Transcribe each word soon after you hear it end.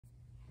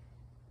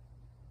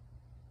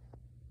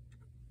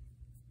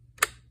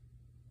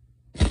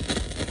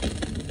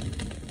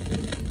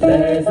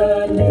There's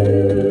a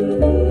new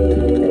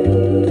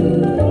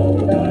moon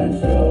over my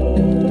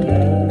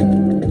shoulder,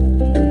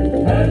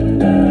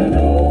 and an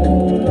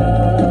old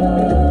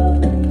love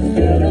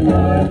still in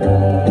my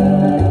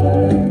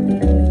heart.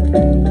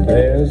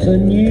 There's a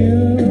new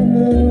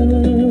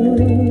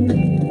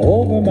moon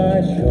over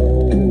my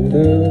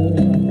shoulder,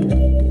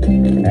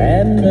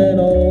 and an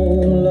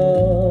old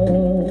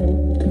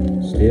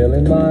love still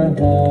in my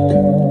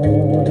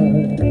heart.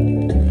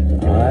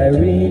 I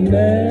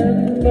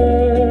remember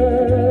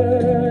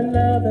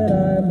now that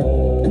I'm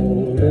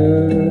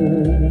older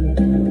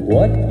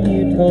what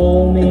you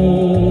told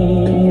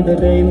me the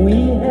day we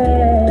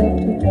had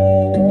to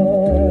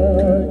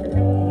part.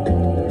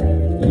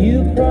 You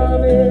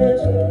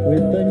promised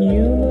with the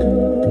new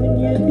moon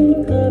you'd be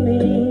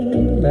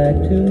coming back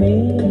to me.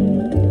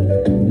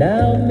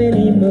 Now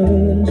many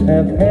moons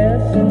have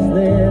passed since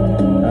then.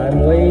 I'm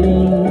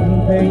waiting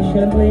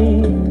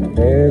patiently.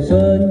 There's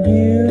a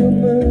new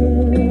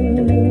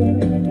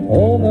moon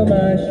over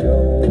my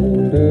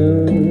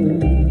shoulder,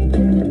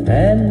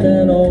 and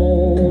an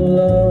old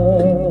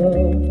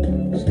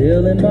love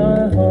still in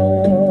my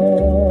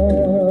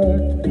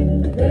heart.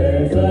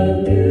 There's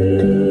a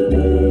new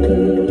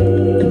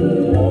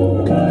moon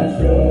over my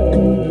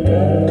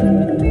shoulder,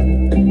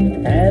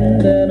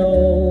 And an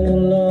old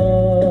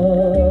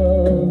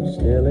love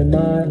still in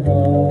my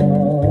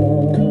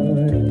heart.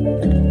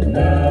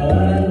 now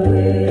I'm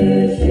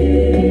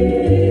wishing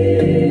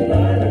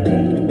I'd have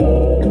been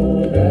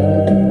older.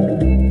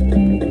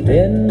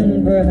 Then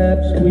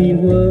perhaps we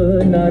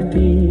would not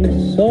be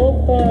so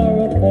far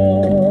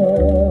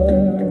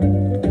apart.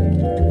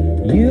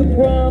 You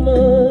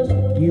promised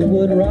you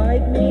would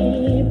write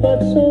me, but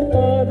so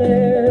far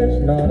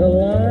there's not a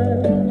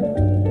line.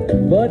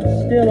 But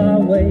still I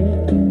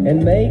wait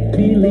and make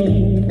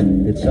believe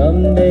that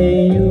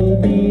someday you'll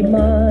be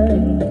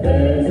mine.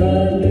 There's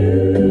a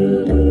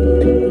new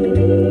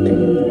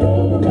moon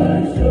over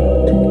my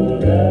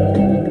shoulder,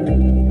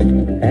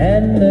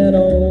 And an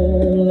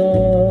old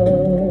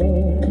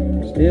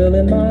love still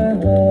in my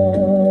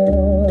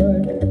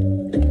heart.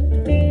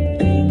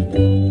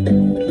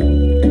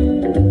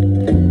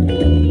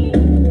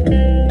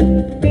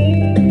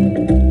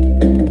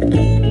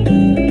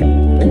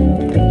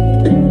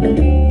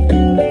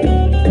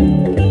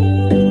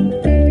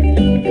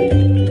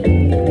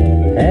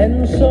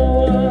 And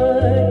so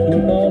I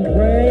keep on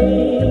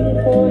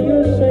praying for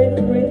your safe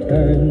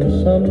return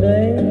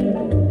someday,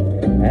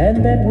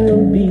 and that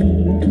we'll be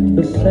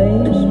the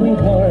same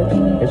sweethearts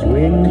as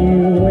when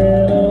you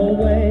went